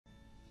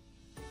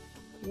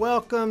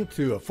Welcome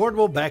to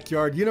Affordable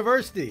Backyard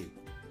University,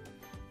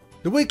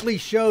 the weekly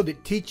show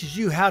that teaches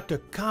you how to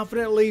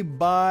confidently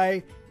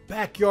buy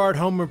backyard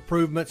home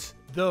improvements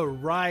the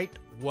right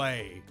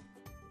way.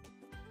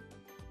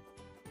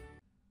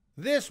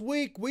 This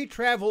week we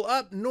travel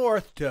up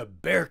north to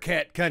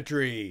Bearcat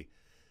Country,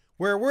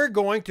 where we're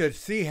going to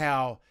see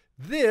how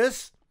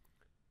this,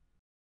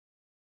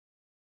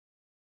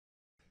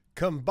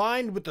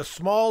 combined with a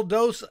small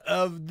dose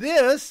of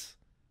this,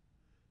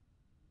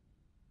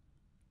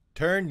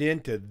 turned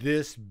into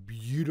this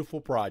beautiful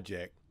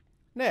project.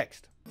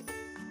 Next.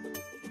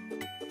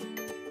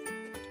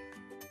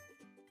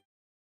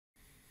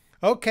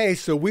 Okay,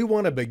 so we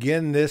want to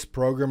begin this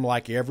program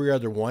like every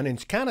other one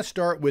and kind of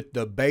start with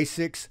the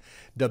basics,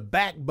 the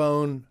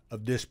backbone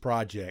of this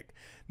project.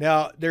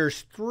 Now,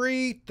 there's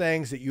three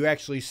things that you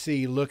actually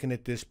see looking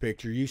at this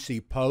picture. You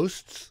see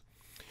posts,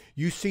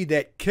 you see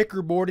that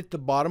kicker board at the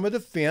bottom of the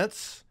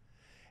fence,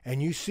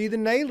 and you see the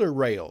nailer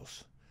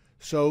rails.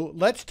 So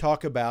let's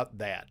talk about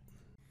that.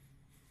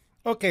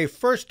 Okay,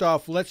 first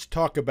off, let's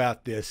talk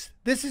about this.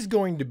 This is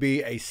going to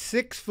be a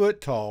 6-foot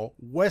tall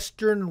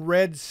Western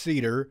red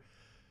cedar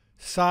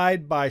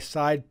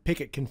side-by-side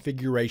picket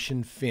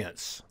configuration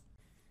fence.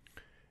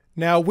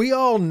 Now, we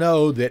all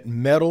know that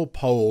metal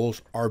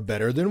poles are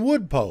better than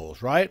wood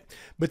poles, right?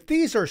 But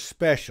these are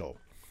special.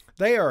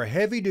 They are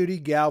heavy-duty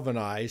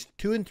galvanized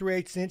 2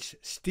 3/8 inch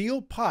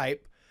steel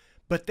pipe,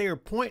 but they are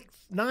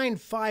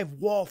 0.95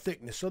 wall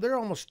thickness, so they're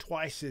almost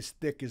twice as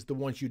thick as the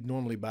ones you'd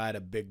normally buy at a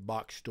big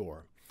box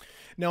store.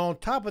 Now, on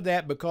top of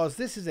that, because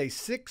this is a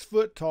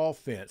 6-foot tall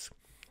fence,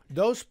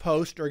 those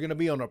posts are going to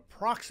be on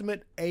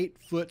approximate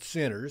 8-foot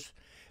centers.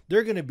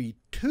 They're going to be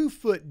 2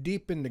 foot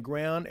deep in the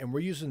ground, and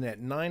we're using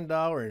that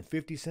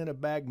 $9.50 a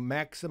bag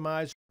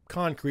maximized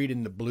concrete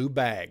in the blue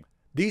bag.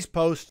 These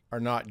posts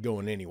are not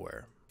going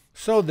anywhere.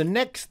 So the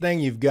next thing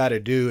you've got to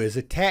do is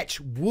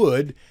attach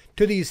wood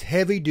to these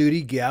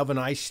heavy-duty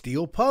galvanized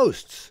steel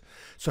posts.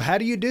 So how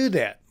do you do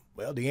that?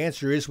 Well, the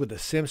answer is with a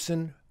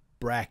Simpson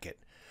bracket.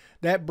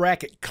 That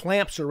bracket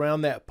clamps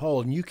around that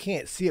pole, and you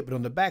can't see it, but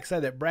on the back side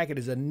of that bracket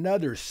is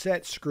another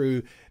set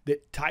screw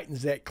that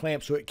tightens that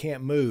clamp so it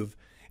can't move.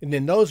 And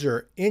then those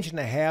are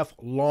 1.5 inch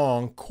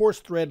long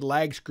coarse thread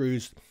lag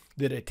screws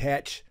that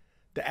attach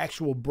the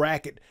actual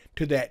bracket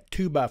to that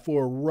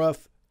 2x4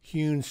 rough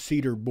hewn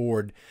cedar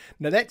board.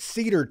 Now that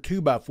cedar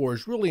 2x4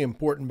 is really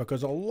important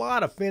because a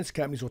lot of fence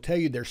companies will tell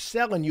you they're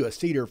selling you a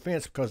cedar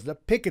fence because the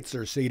pickets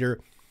are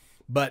cedar,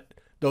 but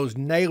those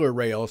nailer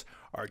rails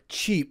are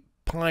cheap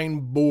pine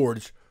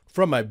boards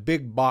from a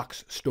big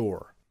box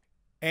store,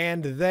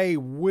 and they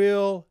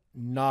will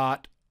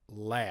not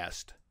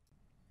last.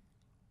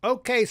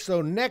 Okay,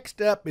 so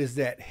next up is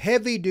that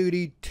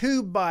heavy-duty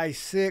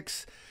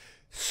 2x6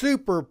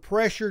 super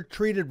pressure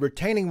treated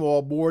retaining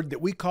wall board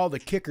that we call the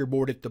kicker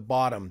board at the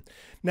bottom.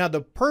 Now,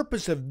 the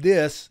purpose of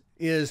this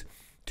is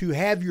to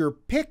have your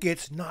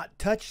pickets not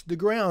touch the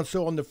ground.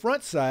 So on the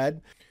front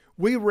side,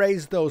 we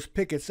raise those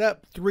pickets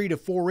up 3 to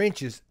 4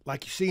 inches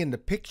like you see in the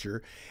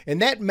picture,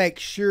 and that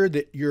makes sure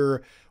that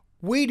your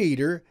weed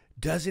eater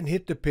doesn't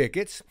hit the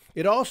pickets.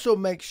 It also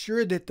makes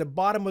sure that the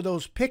bottom of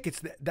those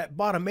pickets, that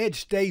bottom edge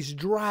stays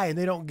dry and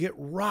they don't get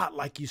rot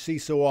like you see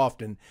so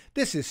often.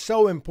 This is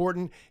so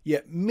important,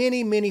 yet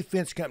many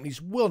fence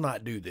companies will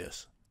not do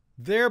this,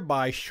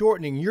 thereby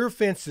shortening your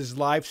fence's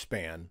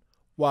lifespan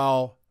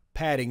while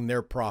padding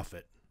their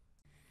profit.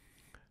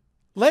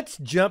 Let's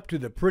jump to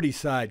the pretty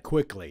side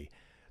quickly.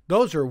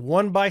 Those are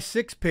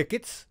 1x6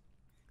 pickets,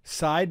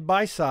 side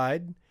by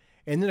side,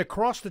 and then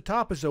across the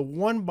top is a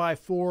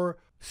 1x4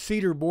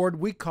 cedar board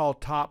we call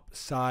top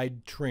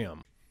side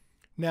trim.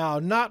 Now,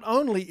 not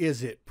only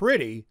is it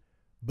pretty,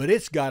 but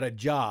it's got a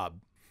job.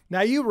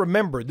 Now, you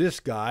remember this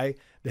guy,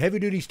 the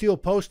heavy-duty steel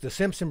post, the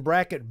Simpson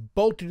bracket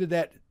bolted to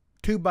that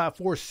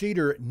 2x4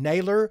 cedar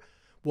nailer.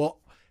 Well,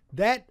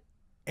 that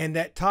and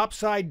that top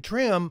side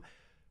trim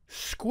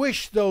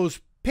squish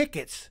those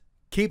pickets,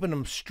 keeping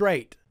them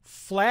straight,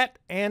 flat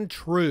and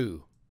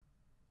true,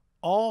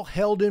 all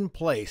held in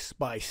place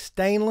by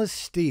stainless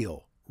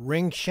steel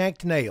ring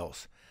shanked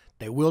nails.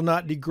 They will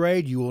not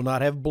degrade. You will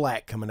not have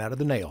black coming out of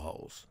the nail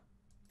holes.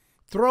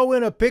 Throw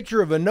in a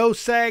picture of a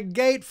no-sag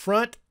gate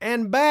front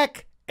and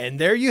back, and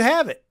there you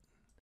have it.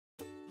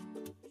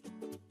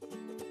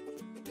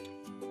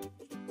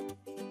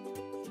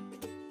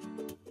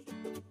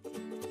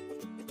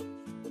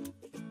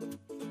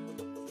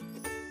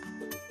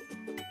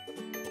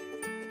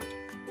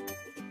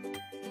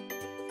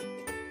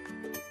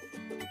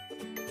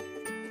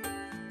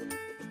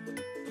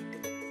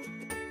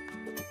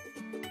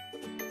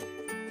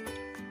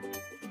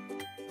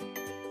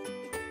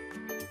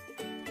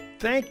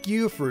 Thank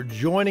you for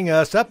joining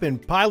us up in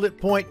Pilot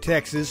Point,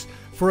 Texas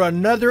for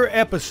another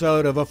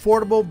episode of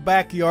Affordable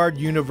Backyard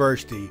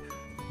University.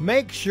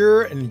 Make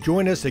sure and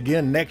join us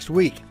again next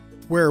week,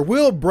 where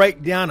we'll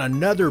break down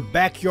another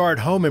backyard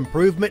home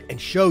improvement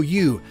and show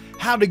you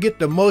how to get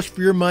the most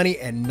for your money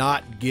and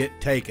not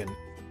get taken.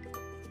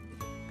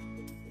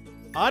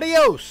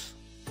 Adios!